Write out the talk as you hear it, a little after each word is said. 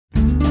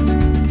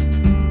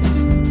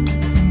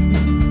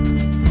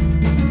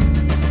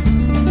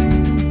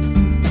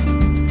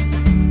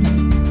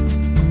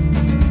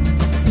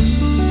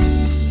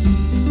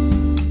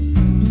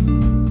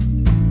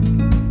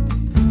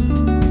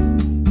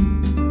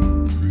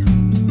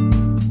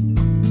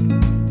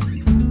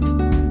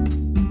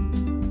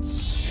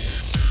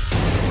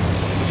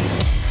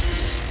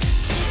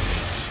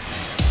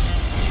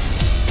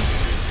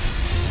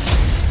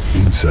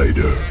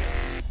Insider.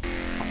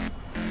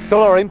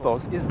 Solar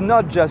Impulse is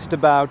not just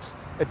about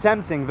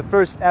attempting the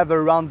first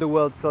ever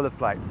round-the-world solar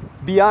flight.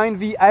 Behind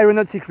the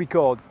aeronautic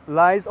record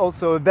lies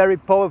also a very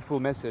powerful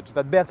message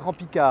that Bertrand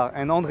Piccard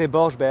and André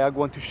Borschberg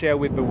want to share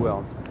with the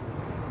world.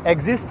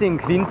 Existing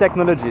clean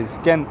technologies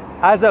can,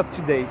 as of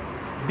today,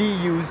 be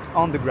used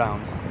on the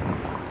ground.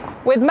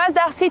 With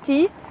Masdar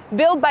City,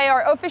 built by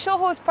our official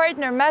host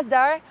partner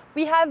Masdar,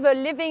 we have a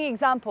living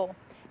example.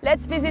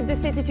 Let's visit the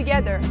city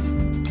together.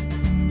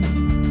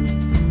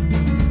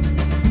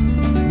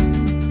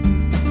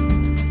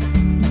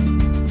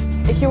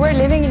 If you were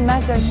living in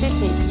Masdar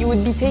City, you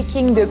would be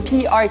taking the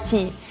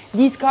PRT.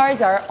 These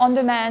cars are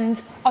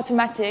on-demand,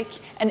 automatic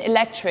and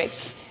electric.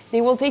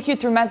 They will take you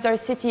through Masdar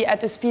City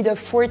at a speed of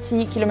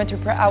 40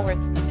 km per hour.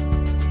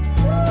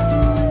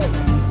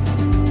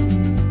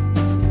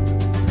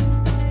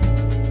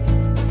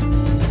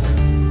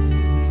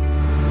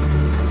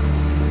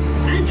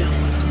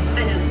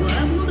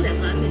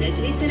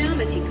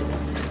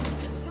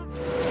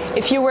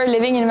 If you were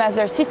living in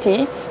Masdar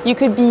City, you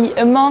could be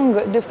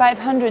among the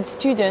 500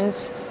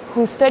 students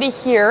who study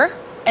here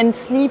and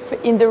sleep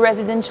in the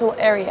residential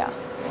area.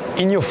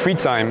 In your free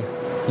time,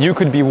 you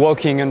could be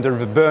walking under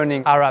the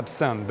burning Arab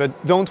sun, but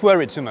don't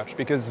worry too much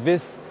because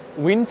this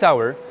wind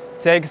tower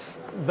takes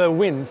the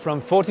wind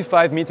from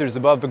 45 meters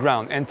above the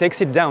ground and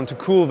takes it down to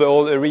cool the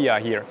whole area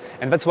here.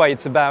 And that's why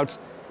it's about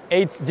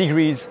 8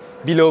 degrees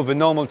below the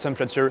normal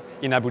temperature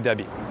in Abu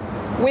Dhabi.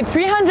 With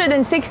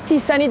 360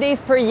 sunny days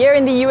per year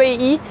in the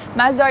UAE,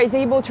 Masdar is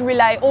able to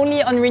rely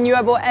only on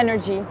renewable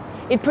energy.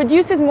 It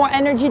produces more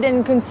energy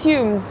than it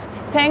consumes,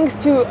 thanks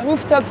to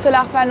rooftop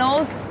solar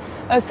panels,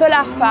 a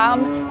solar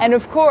farm, and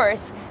of course,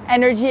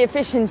 energy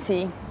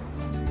efficiency.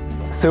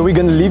 So we're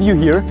going to leave you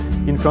here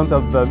in front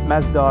of the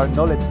Masdar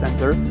Knowledge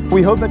Center.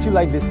 We hope that you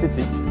like this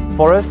city.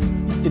 For us,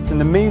 it's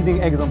an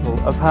amazing example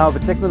of how the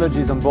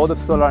technologies on board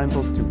of Solar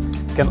Impulse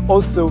 2 can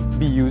also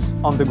be used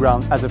on the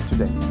ground as of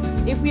today.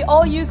 If we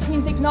all use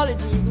clean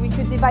technologies, we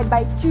could divide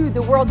by 2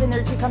 the world's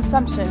energy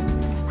consumption.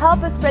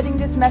 Help us spreading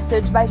this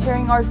message by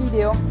sharing our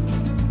video.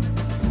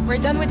 We're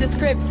done with the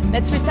script.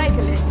 Let's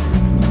recycle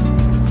it.